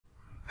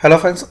Hello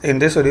friends, in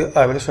this video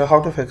I will show how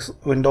to fix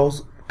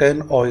Windows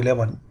 10 or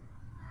 11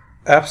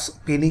 apps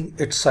pinning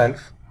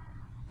itself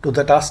to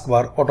the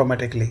taskbar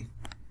automatically.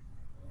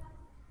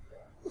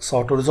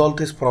 So to resolve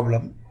this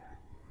problem,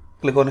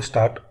 click on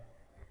Start,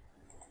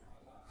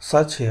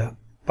 search here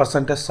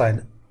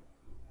 %sign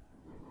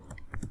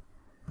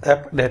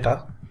app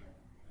data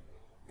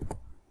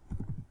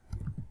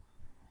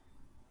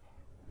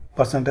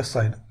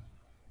 %sign.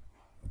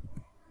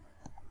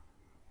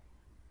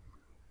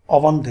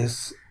 Open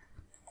this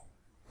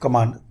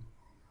command.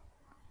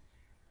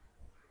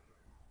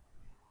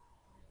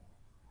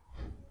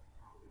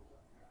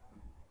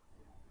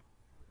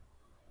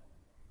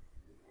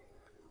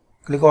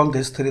 Click on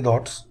these three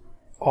dots,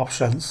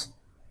 options,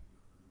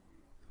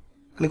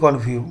 click on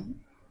view,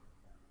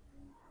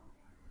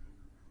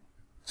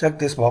 check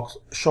this box,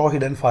 show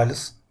hidden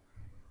files,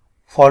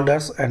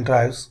 folders and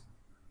drives,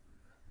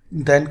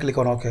 then click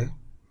on OK.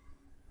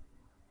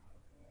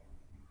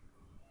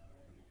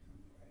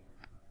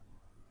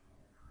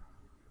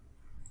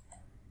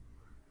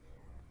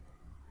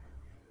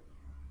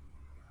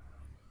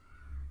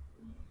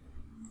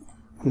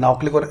 Now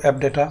click on app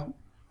data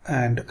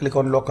and click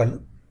on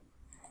local.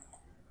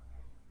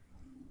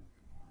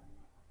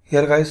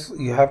 Here guys,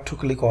 you have to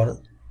click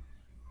on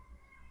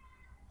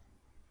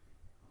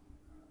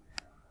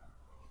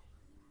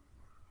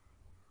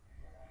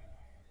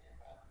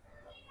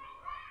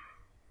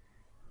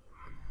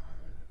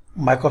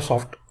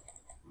Microsoft,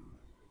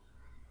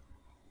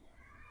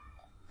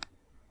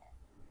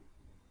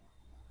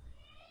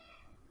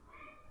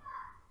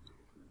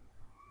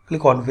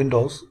 click on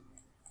Windows,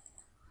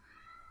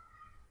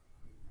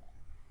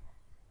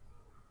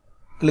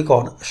 click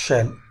on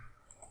Shell,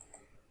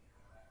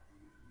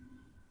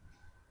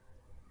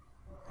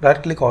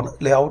 right click on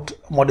Layout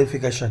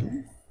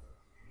Modification,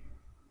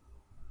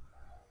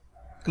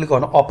 click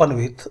on Open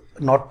with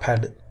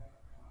Notepad,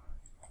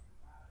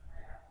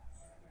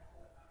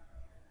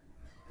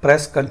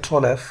 press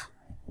Ctrl F,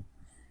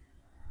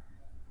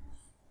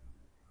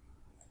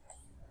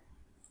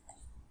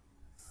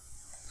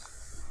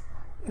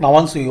 now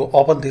once you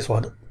open this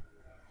one,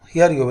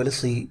 here you will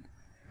see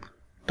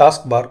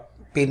taskbar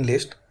pin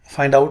list.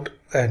 Find out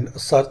and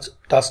search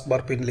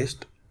taskbar pin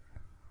list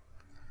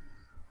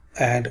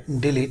and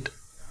delete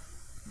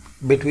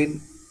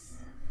between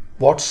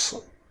what's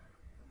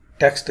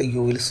text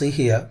you will see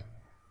here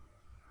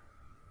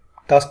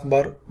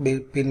taskbar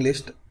pin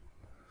list,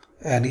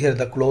 and here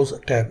the close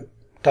tag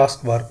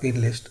taskbar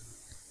pin list.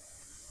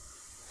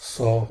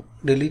 So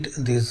delete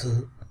this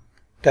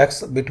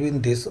text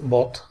between this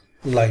both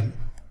line,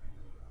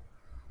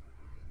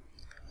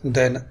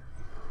 then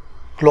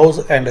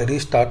close and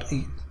restart.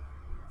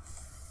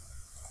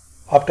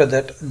 After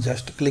that,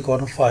 just click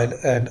on file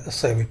and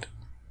save it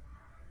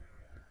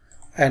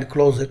and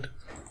close it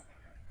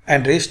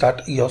and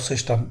restart your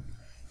system.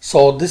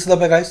 So this is the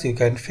way guys you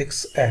can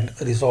fix and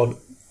resolve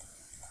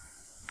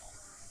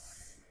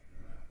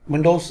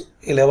Windows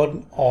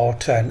 11 or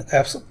 10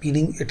 apps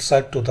pinning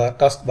itself to the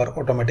taskbar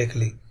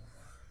automatically.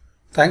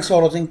 Thanks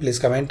for watching. Please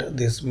comment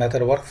this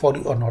method work for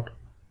you or not.